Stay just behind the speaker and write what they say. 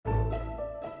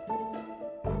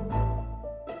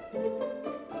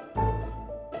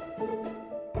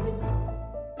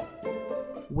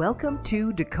Welcome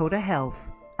to Dakota Health,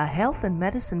 a health and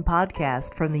medicine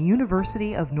podcast from the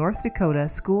University of North Dakota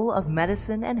School of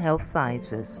Medicine and Health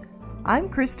Sciences. I'm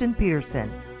Kristen Peterson,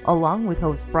 along with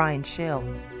host Brian Schill.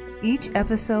 Each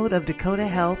episode of Dakota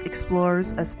Health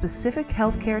explores a specific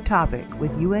healthcare topic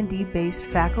with UND-based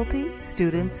faculty,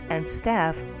 students, and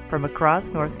staff from across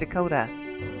North Dakota.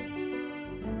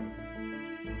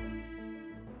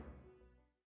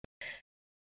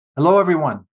 Hello,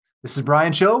 everyone. This is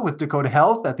Brian Schill with Dakota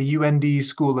Health at the UND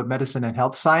School of Medicine and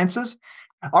Health Sciences.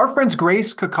 Our friends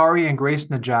Grace Kakari and Grace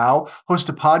Najau host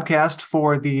a podcast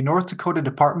for the North Dakota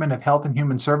Department of Health and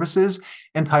Human Services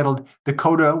entitled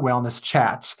Dakota Wellness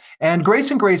Chats. And Grace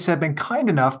have been kind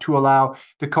enough to allow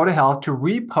Dakota Health to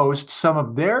repost some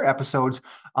of their episodes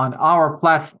on our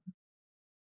platform.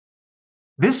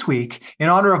 This week, in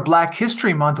honor of Black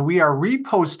History Month, we are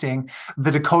reposting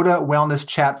the Dakota Wellness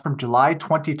Chat from July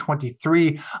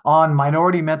 2023 on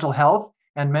minority mental health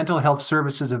and mental health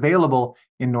services available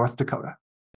in North Dakota.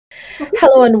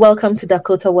 Hello and welcome to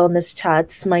Dakota Wellness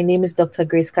Chats. My name is Dr.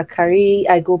 Grace Kakari.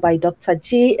 I go by Dr.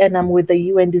 G and I'm with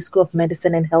the UND School of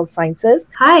Medicine and Health Sciences.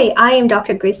 Hi, I am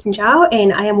Dr. Grace Najau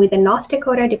and I am with the North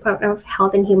Dakota Department of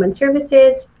Health and Human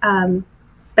Services,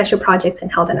 Special Projects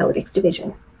and Health Analytics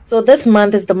Division. So this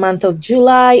month is the month of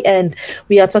July and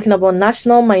we are talking about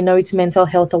National Minority Mental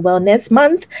Health Awareness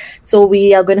Month. So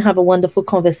we are going to have a wonderful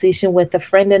conversation with a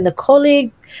friend and a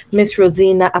colleague, Miss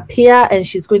Rosina Apia, and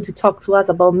she's going to talk to us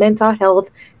about mental health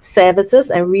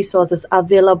services and resources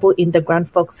available in the Grand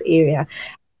Forks area.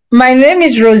 My name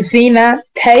is Rosina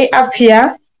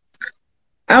Apia.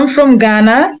 I'm from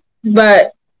Ghana,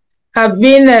 but I've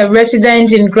been a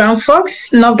resident in Grand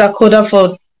Forks, North Dakota for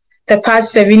the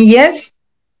past 7 years.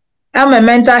 I'm a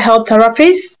mental health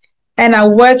therapist and I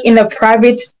work in a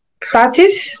private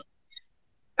practice.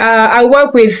 I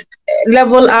work with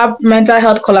Level Up Mental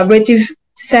Health Collaborative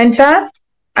Center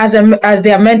as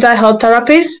their mental health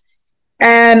therapist.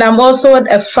 And I'm also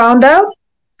a founder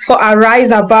for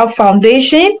Arise Above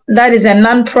Foundation. That is a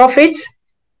nonprofit.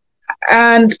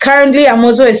 And currently I'm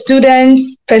also a student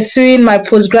pursuing my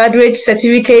postgraduate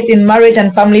certificate in marriage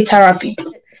and family therapy.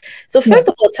 So first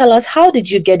of all, tell us, how did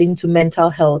you get into mental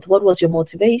health? What was your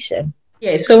motivation?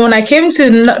 Yeah, so when I came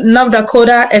to North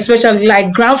Dakota, especially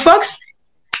like Grand Forks,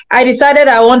 I decided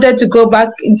I wanted to go back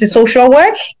into social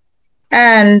work.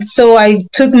 And so I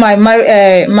took my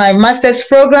master's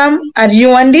program at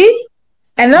UND.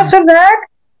 And after that,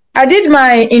 I did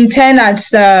my intern at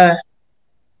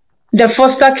the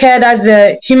foster care, that's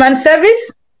the human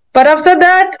service. But after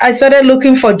that, I started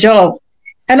looking for a job.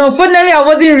 And unfortunately, I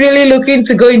wasn't really looking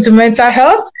to go into mental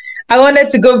health. I wanted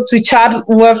to go to child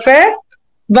welfare,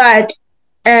 but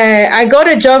I got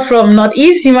a job from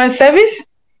Northeast Human Service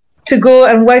to go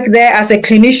and work there as a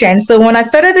clinician. So when I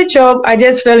started the job, I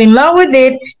just fell in love with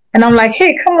it. And I'm like,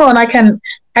 hey, come on, I can,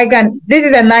 this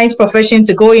is a nice profession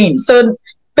to go in. So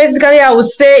basically, I would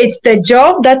say it's the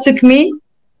job that took me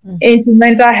into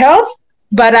mental health.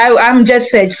 But I'm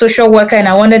just a social worker and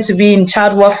I wanted to be in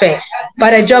child welfare.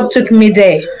 But a job took me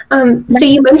there. So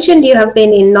you mentioned you have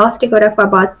been in North Dakota for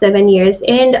about 7 years.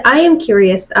 And I am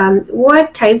curious,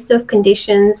 what types of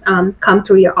conditions come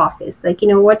through your office? Like,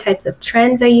 what types of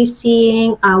trends are you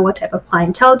seeing? What type of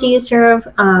clientele do you serve?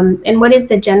 And what is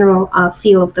the general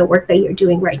feel of the work that you're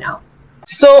doing right now?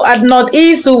 So at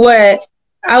Northeast, where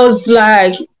I was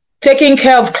like taking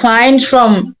care of clients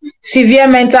from severe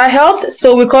mental health.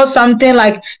 So we call something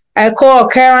like a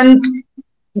co-occurrent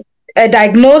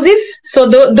diagnosis. So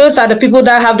those are the people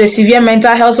that have the severe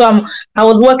mental health. So I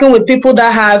was working with people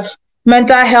that have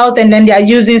mental health and then they are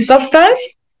using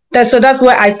substance. So that's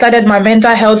where I started my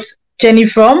mental health journey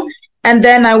from. And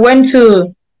then I went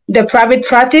to the private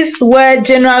practice where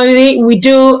generally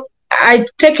I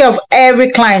take care of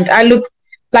every client. I look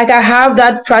like I have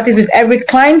that practice with every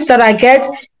client that I get,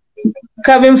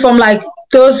 coming from like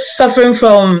those suffering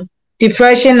from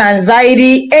depression,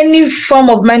 anxiety, any form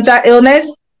of mental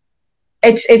illness.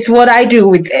 It's what I do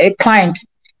with a client.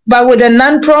 But with a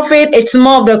nonprofit, it's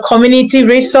more of the community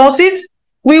resources.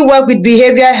 We work with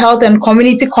behavioral health and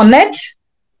community connect,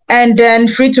 and then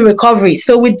free to recovery.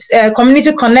 So with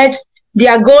community connect,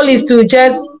 their goal is to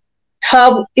just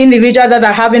help individuals that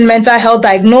are having mental health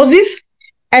diagnosis.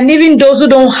 And even those who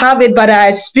don't have it but are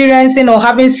experiencing or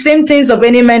having symptoms of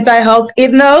any mental health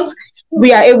illness,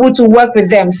 we are able to work with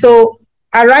them. So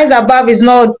Arise Above is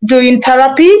not doing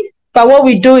therapy, but what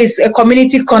we do is a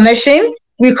community connection.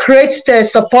 We create the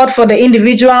support for the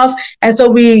individuals, and so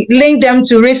we link them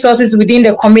to resources within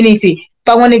the community.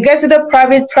 But when it gets to the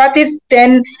private practice,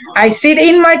 then I sit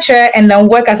in my chair and then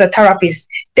work as a therapist.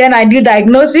 Then I do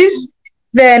diagnosis,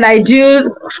 then I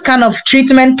do kind of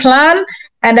treatment plan,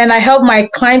 and then I help my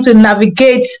client to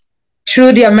navigate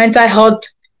through their mental health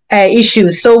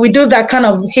issues. So we do that kind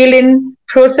of healing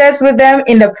process with them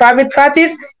in the private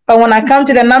practice. But when I come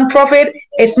to the nonprofit,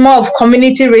 it's more of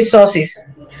community resources.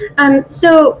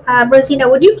 Rosina,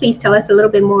 would you please tell us a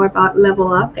little bit more about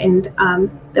Level Up and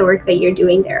the work that you're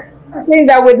doing there? I think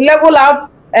that with Level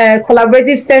Up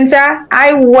Collaborative Center,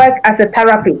 I work as a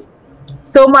therapist.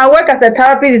 So my work as a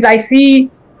therapist is I see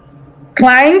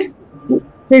clients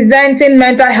presenting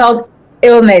mental health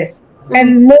illness,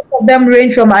 and most of them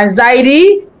range from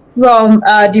anxiety, from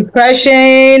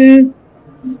depression,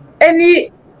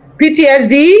 any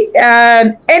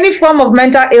PTSD, any form of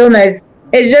mental illness.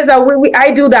 It's just that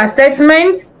I do the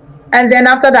assessments, and then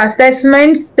after the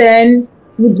assessments, then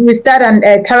we start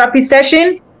a therapy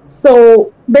session.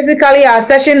 So basically, our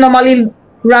session normally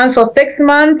runs for 6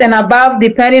 months and above,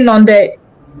 depending on the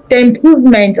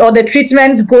improvement or the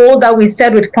treatment goal that we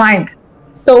set with clients.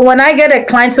 So when I get a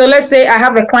client, so let's say I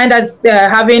have a client that's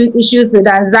having issues with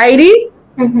anxiety,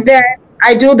 then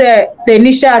I do the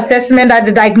initial assessment at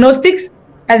the diagnostics,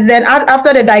 and then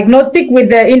after the diagnostic with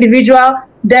the individual,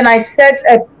 then I set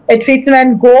a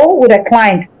treatment goal with a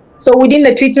client. So within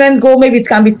the treatment goal, maybe it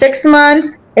can be 6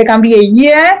 months, it can be a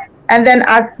year, and then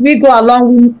as we go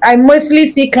along, I mostly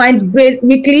see clients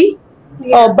weekly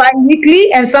or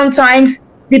bi-weekly, and sometimes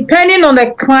depending on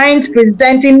the client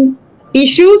presenting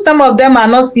issues, some of them are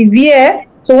not severe.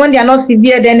 So when they are not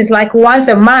severe, then it's like once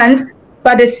a month.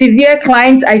 But the severe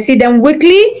clients, I see them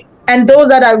weekly, and those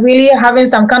that are really having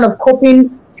some kind of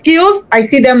coping skills, I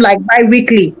see them like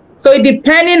bi-weekly. So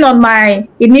depending on my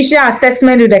initial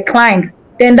assessment with the client,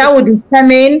 then that would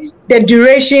determine the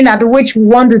duration at which we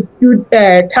want to do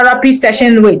therapy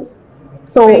session with.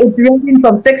 So it's ranging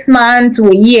from 6 months to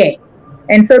a year.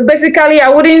 And so basically,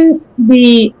 I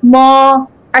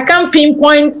can't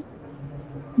pinpoint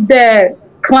the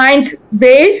client's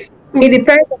base. It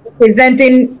depends on the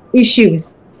presenting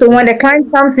issues. So when the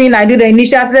client comes in, I do the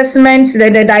initial assessment,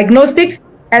 the diagnostics,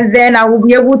 and then I will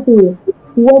be able to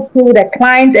work through the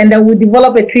client, and then we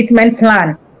develop a treatment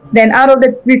plan. Then out of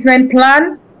the treatment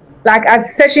plan, like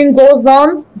as session goes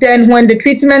on, then when the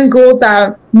treatment goals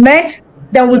are met,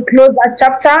 then we close that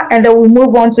chapter, and then we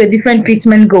move on to a different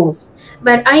treatment goals.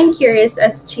 But I'm curious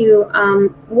as to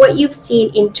what you've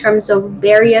seen in terms of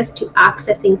barriers to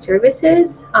accessing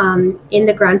services in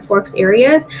the Grand Forks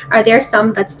areas. Are there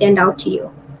some that stand out to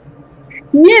you?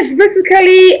 Yes,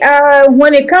 basically,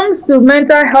 when it comes to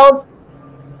mental health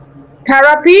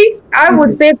therapy, I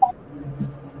would say that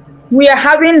we are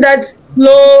having that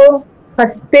slow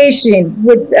participation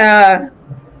with a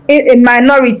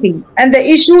minority. And the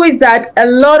issue is that a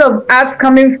lot of us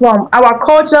coming from our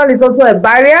culture is also a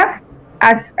barrier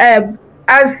as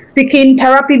seeking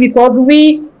therapy, because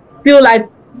we feel like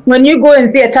when you go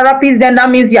and see a therapist, then that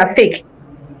means you are sick.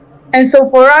 And so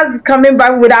for us, coming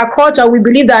back with our culture, we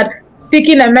believe that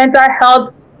seeking a mental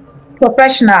health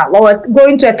professional or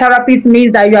going to a therapist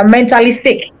means that you are mentally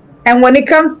sick. And when it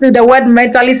comes to the word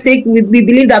mentally sick, we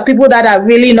believe that people that are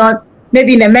really not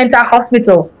maybe in a mental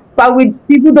hospital, but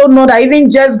people don't know that even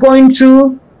just going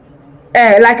through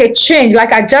like a change,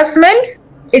 like adjustment,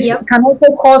 it can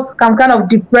also cause some kind of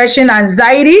depression,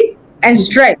 anxiety, and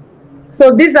stress.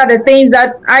 So these are the things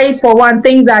that I, for one,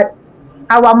 think that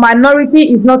our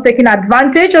minority is not taking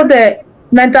advantage of the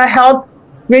mental health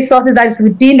resources that is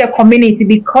within the community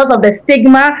because of the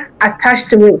stigma attached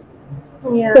to it.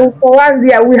 Yeah. So for us,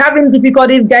 we're having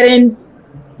difficulty getting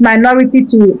minority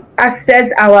to access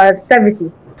our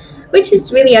services. Which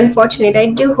is really unfortunate. I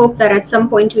do hope that at some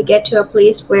point we get to a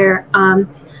place where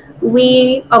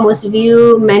we almost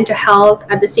view mental health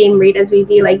at the same rate as we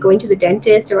view like going to the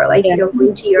dentist or like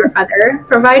going to your other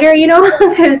provider,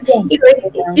 because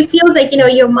it feels like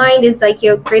your mind is like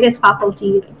your greatest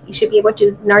faculty. You should be able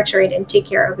to nurture it and take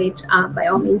care of it by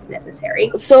all means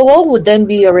necessary. So what would then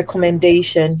be your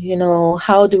recommendation?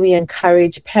 How do we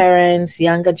encourage parents,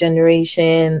 younger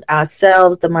generation,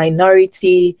 ourselves, the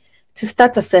minority, to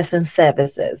start accessing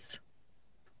services?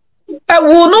 I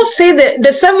will not say that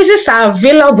the services are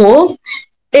available.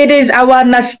 It is our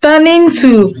understanding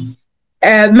to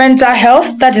mental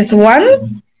health, that is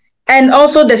one, and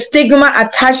also the stigma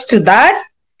attached to that,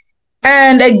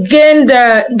 and again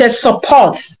the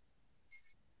support.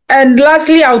 And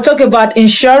lastly, I'll talk about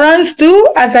insurance too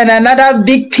as another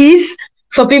big piece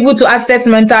for people to access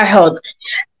mental health.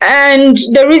 And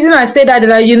the reason I say that is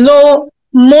that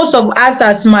most of us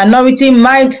as minority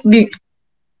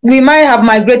we might have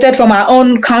migrated from our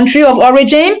own country of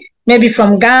origin, maybe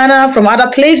from Ghana, from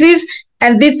other places,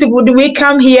 and these people, we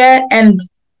come here and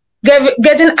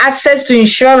getting access to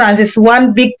insurance is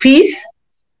one big piece.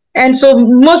 And so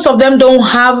most of them don't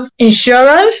have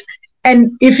insurance.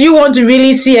 And if you want to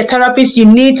really see a therapist, you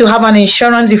need to have an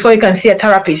insurance before you can see a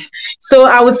therapist. So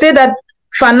I would say that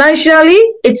financially,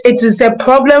 it is a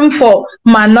problem for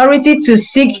minority to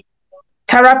seek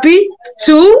therapy.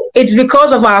 Two, it's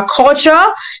because of our culture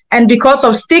and because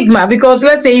of stigma. Because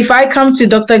let's say if I come to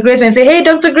Dr. Grace and say, hey,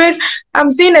 Dr. Grace, I'm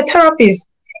seeing a therapist.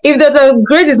 If Dr.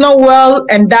 Grace is not well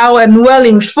endowed and well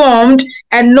informed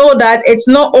and know that it's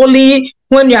not only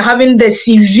when you're having the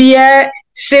severe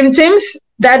symptoms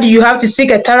that you have to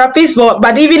seek a therapist,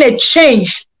 but even a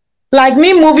change. Like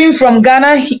me moving from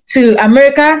Ghana to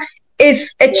America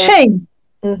is a change.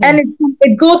 Mm-hmm. And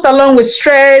it goes along with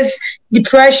stress,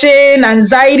 depression,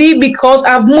 anxiety, because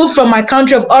I've moved from my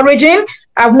country of origin.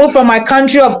 I've moved from my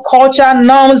country of culture,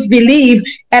 norms, belief,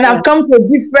 and I've come to a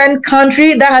different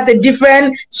country that has a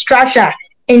different structure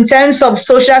in terms of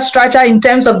social structure, in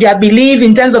terms of their belief,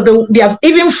 in terms of their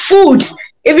even food,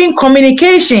 even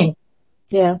communication.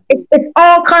 Yeah. It's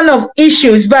all kind of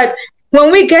issues. But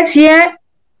when we get here,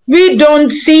 we don't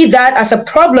see that as a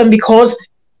problem because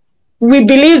we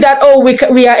believe that,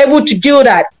 we are able to do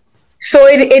that. So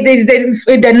it is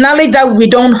the knowledge that we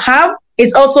don't have.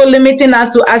 It's also limiting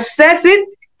us to access it,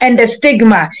 and the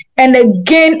stigma. And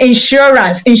again,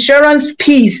 insurance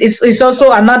piece is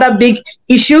also another big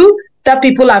issue that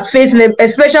people are facing,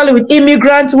 especially with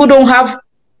immigrants who don't have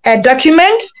a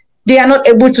document. They are not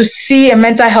able to see a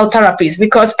mental health therapist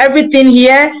because everything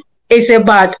here is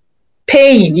about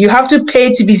paying. You have to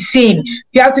pay to be seen.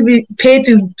 You have to be paid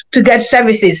to get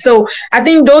services. So I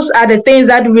think those are the things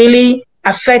that really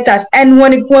affect us. And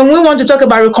when we want to talk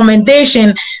about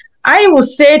recommendation, I will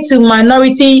say to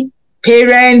minority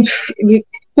parents,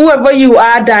 whoever you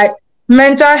are, that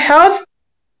mental health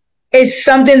is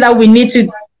something that we need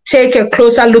to take a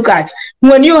closer look at.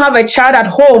 When you have a child at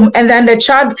home and then the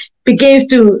child begins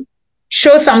to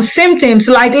show some symptoms,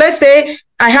 like let's say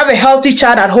I have a healthy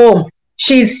child at home.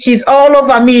 She's all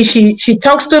over me. She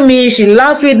talks to me. She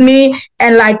laughs with me.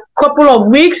 And like a couple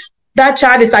of weeks, that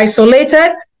child is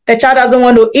isolated. The child doesn't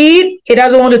want to eat. He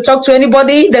doesn't want to talk to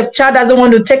anybody. The child doesn't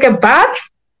want to take a bath.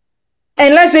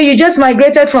 And let's say you just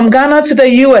migrated from Ghana to the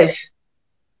US.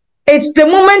 It's the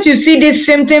moment you see these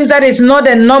symptoms that is not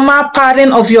a normal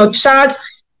pattern of your child's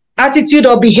attitude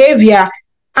or behavior,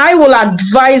 I will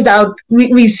advise that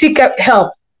we seek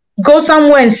help. Go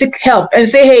somewhere and seek help and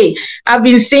say, hey, I've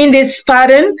been seeing this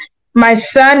pattern. My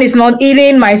son is not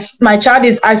eating. My child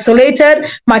is isolated.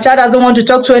 My child doesn't want to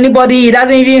talk to anybody. He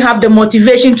doesn't even have the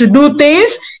motivation to do things.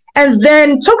 And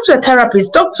then talk to a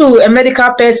therapist, talk to a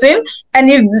medical person. And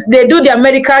if they do their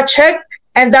medical check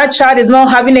and that child is not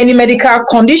having any medical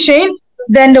condition,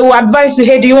 then they will advise you,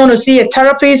 hey, do you want to see a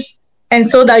therapist? And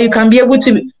so that you can be able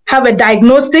to have a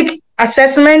diagnostic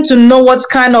assessment to know what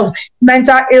kind of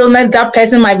mental illness that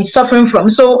person might be suffering from.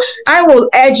 So I will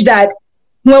urge that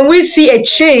when we see a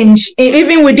change,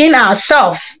 even within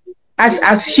ourselves,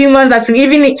 as humans, as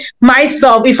even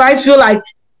myself, if I feel like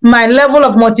my level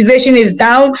of motivation is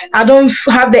down, I don't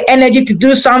have the energy to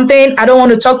do something, I don't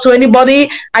want to talk to anybody,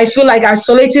 I feel like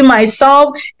isolating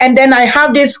myself, and then I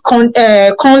have this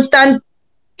constant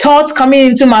thoughts coming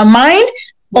into my mind,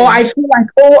 or I feel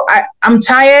like, I'm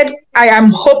tired, I am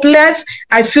hopeless,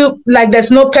 I feel like there's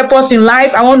no purpose in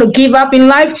life, I want to give up in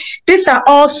life. These are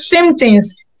all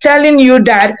symptoms telling you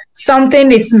that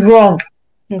something is wrong.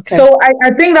 Okay. So I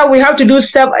think that we have to do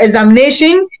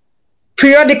self-examination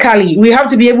periodically. We have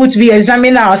to be able to be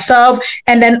examining ourselves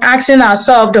and then asking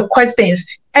ourselves the questions.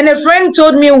 And a friend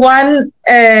told me one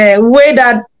way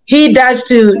that he does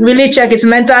to really check his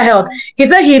mental health. He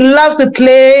said he loves to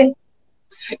play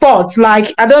sports,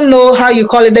 like, I don't know how you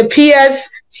call it, the PS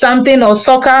something or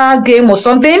soccer game or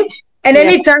something. And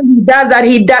anytime he does that,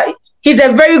 he's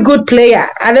a very good player.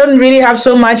 I don't really have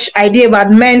so much idea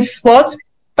about men's sports,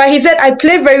 but he said, I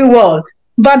play very well.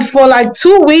 But for like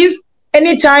 2 weeks,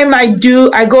 anytime I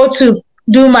go to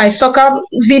do my soccer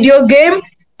video game,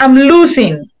 I'm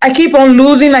losing. I keep on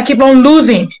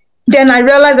losing. Then I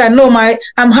realize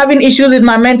I'm having issues with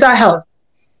my mental health.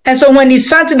 And so when he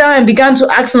sat down and began to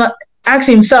ask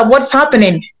himself, what's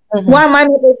happening? Mm-hmm. Why am I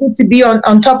not able to be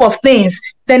on top of things?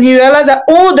 Then he realized that,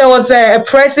 there was a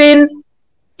pressing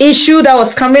issue that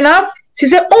was coming up. He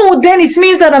said, then it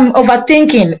means that I'm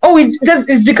overthinking.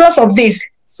 It's because of this.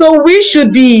 So we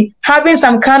should be having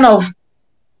some kind of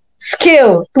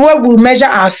scale where we measure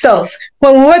ourselves.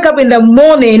 When we wake up in the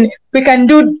morning, we can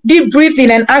do deep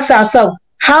breathing and ask ourselves,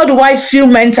 how do I feel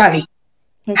mentally?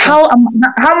 Okay. How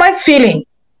am I feeling?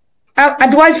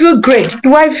 Do I feel great?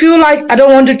 Do I feel like I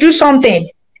don't want to do something?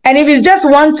 And if it's just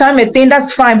one time a thing,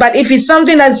 that's fine. But if it's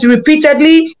something that's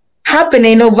repeatedly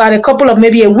happening over a couple of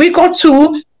maybe a week or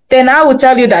two, then I will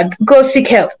tell you that go seek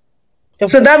help. Okay.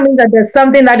 So that means that there's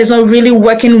something that is not really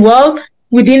working well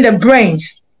within the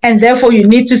brains, and therefore you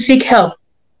need to seek help.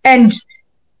 And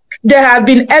there have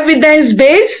been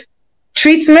evidence-based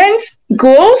treatments,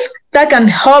 goals that can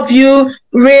help you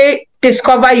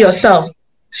rediscover yourself.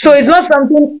 So it's not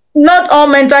something, not all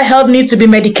mental health needs to be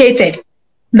medicated.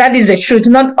 That is the truth.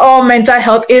 Not all mental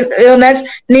health illness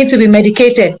need to be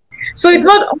medicated. So it's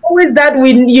not always that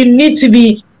you need to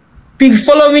be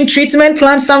following treatment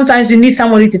plans. Sometimes you need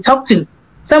somebody to talk to.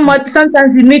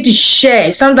 Sometimes you need to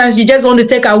share. Sometimes you just want to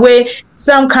take away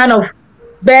some kind of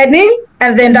burden,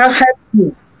 and then that helps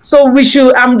you. So we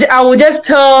should. I will just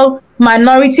tell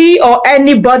minority or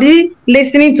anybody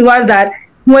listening to us that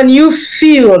when you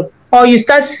feel or you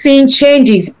start seeing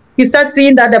changes, you start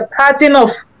seeing that the pattern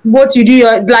of what you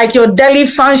do, like your daily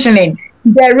functioning,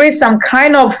 there is some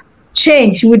kind of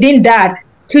change within that.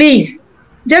 Please,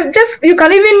 just you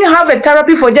can even have a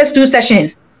therapy for just 2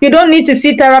 sessions. You don't need to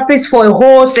see therapists for a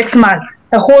whole 6 months,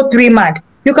 a whole 3 months.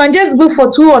 You can just book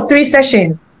for 2 or 3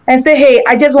 sessions and say, hey,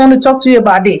 I just want to talk to you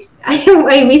about this.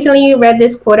 I recently read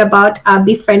this quote about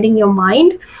befriending your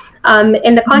mind.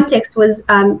 And the context was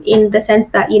in the sense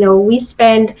that, we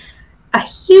spend a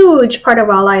huge part of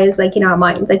our lives like in our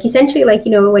minds, like essentially, like,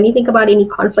 when you think about any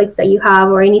conflicts that you have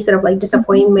or any sort of like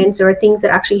disappointments or things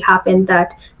that actually happen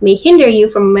that may hinder you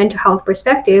from a mental health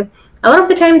perspective, a lot of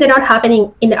the time they're not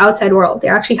happening in the outside world,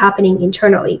 they're actually happening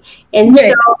internally. And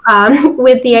so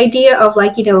with the idea of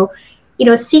like,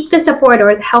 seek the support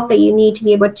or the help that you need to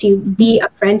be able to be a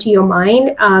friend to your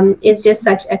mind is just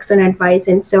such excellent advice.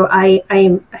 And so I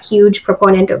am a huge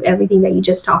proponent of everything that you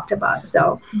just talked about.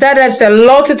 So that is a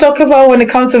lot to talk about when it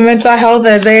comes to mental health,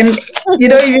 and then you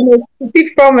don't even know to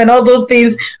speak from and all those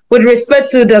things with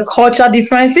respect to the cultural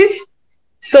differences.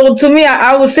 So to me,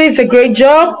 I would say it's a great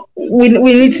job. We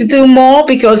need to do more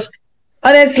because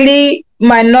honestly,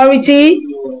 minority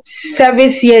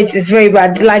service here is very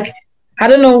bad. Like, I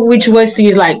don't know which words to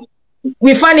use. Like,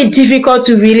 we find it difficult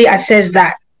to really assess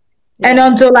that. Yeah. And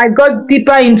until I got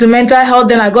deeper into mental health,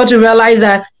 then I got to realize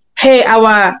that, hey,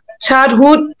 our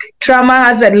childhood trauma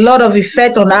has a lot of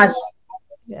effect on us.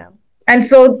 Yeah. And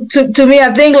so to me,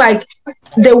 I think like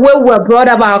the way we're brought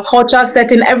up, our culture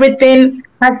setting, everything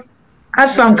has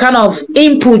some kind of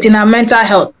input in our mental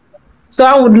health. So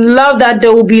I would love that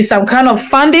there will be some kind of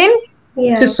funding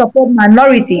to support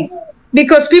minority.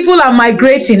 Because people are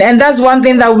migrating, and that's one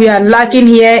thing that we are lacking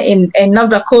here in North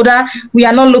Dakota. We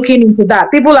are not looking into that.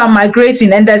 People are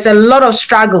migrating, and there's a lot of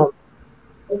struggle.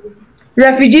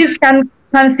 Refugees can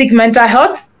seek mental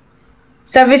health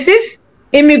services.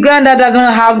 Immigrant that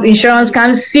doesn't have insurance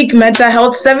can seek mental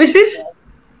health services.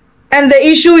 And the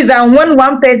issue is that when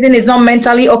one person is not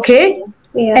mentally okay,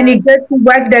 and it gets to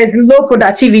work, there is low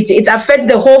productivity. It affects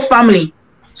the whole family.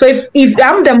 So if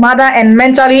I'm the mother and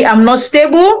mentally I'm not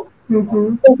stable, the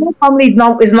whole family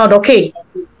is not okay.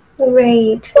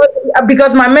 Right.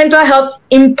 Because my mental health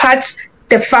impacts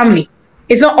the family.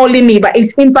 It's not only me, but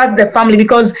it impacts the family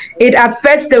because it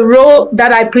affects the role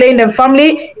that I play in the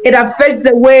family. It affects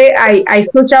the way I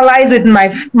socialize with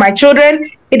my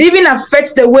children. It even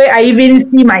affects the way I even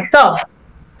see myself.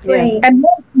 Right. And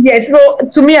so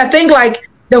to me, I think like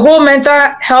the whole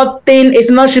mental health thing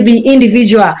should be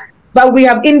individual, but we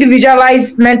have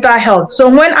individualized mental health. So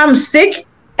when I'm sick,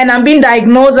 and I'm being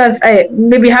diagnosed as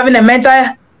maybe having a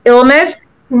mental illness,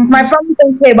 my family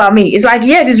don't care about me. It's like,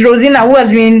 yes, it's Rosina who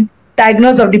has been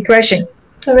diagnosed of depression.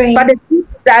 Right. But the thing is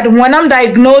that when I'm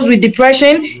diagnosed with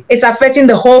depression, it's affecting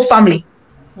the whole family.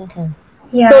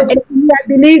 Yeah. So to me, I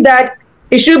believe that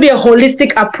it should be a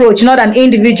holistic approach, not an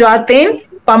individual thing,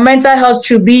 but mental health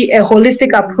should be a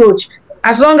holistic approach.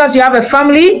 As long as you have a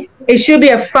family, it should be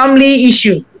a family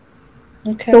issue.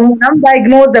 Okay. So when I'm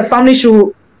diagnosed, the family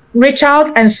should reach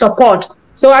out and support.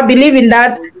 So I believe in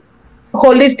that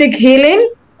holistic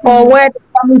healing or where the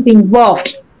family is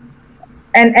involved.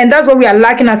 And that's what we are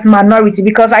lacking as minority,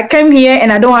 because I came here and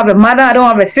I don't have a mother, I don't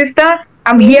have a sister,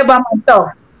 I'm here by myself.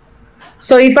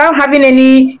 So if I'm having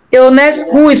any illness,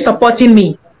 who is supporting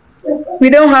me? We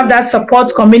don't have that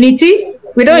support community.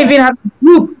 We don't even have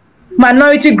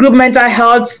minority group mental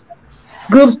health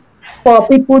groups for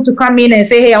people to come in and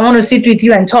say, hey, I want to sit with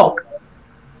you and talk.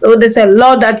 So there's a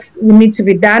lot that needs to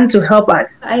be done to help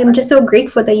us. I am just so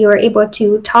grateful that you are able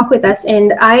to talk with us.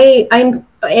 And I'm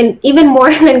even more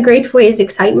than grateful is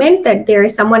excitement that there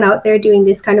is someone out there doing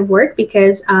this kind of work.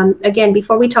 Because again,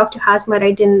 before we talked to Hazmat,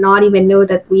 I did not even know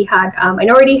that we had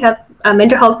minority health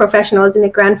mental health professionals in the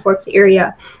Grand Forks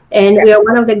area, and we are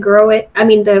one of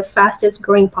the fastest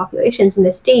growing populations in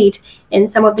the state. And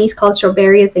some of these cultural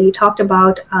barriers that you talked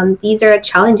about, these are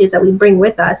challenges that we bring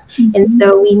with us, and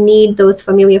so we need those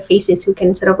familiar faces who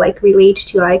can sort of like relate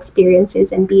to our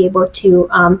experiences and be able to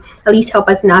at least help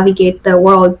us navigate the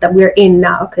world that we're in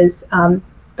now, because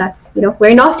that's, we're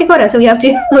in North Dakota, so we have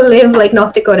to live like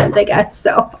North Dakotans, I guess.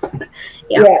 So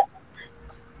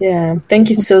yeah,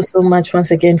 thank you so much once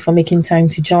again for making time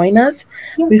to join us.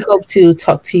 We hope to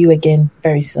talk to you again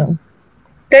very soon.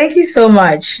 Thank you so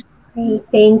much.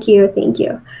 Thank you.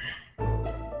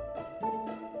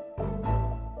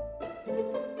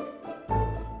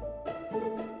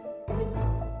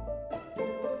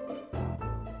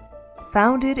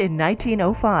 Founded in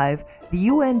 1905, the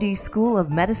UND School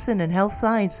of Medicine and Health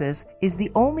Sciences is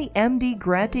the only MD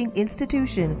granting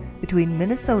institution between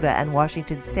Minnesota and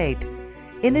Washington State.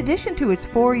 In addition to its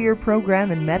 4-year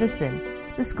program in medicine,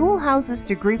 the school houses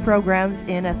degree programs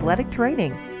in athletic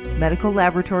training, medical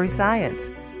laboratory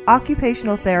science,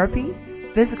 occupational therapy,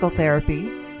 physical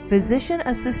therapy,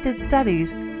 physician-assisted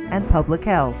studies, and public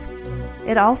health.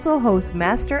 It also hosts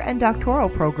master and doctoral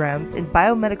programs in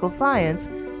biomedical science,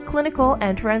 clinical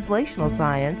and translational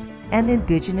science, and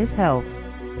indigenous health.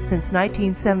 Since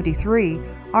 1973,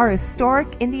 our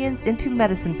historic Indians into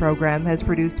Medicine program has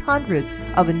produced hundreds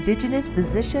of indigenous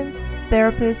physicians,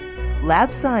 therapists,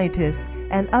 lab scientists,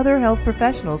 and other health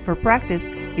professionals for practice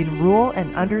in rural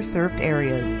and underserved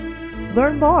areas.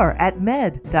 Learn more at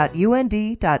med.und.edu.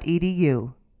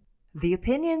 The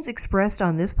opinions expressed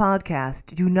on this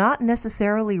podcast do not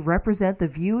necessarily represent the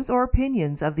views or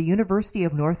opinions of the University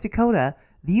of North Dakota,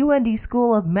 the UND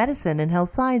School of Medicine and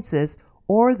Health Sciences,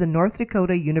 or the North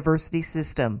Dakota University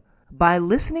System. By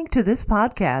listening to this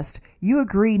podcast, you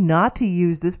agree not to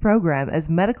use this program as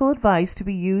medical advice to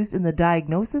be used in the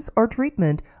diagnosis or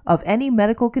treatment of any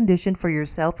medical condition for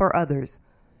yourself or others.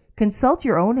 Consult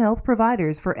your own health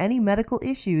providers for any medical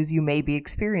issues you may be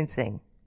experiencing.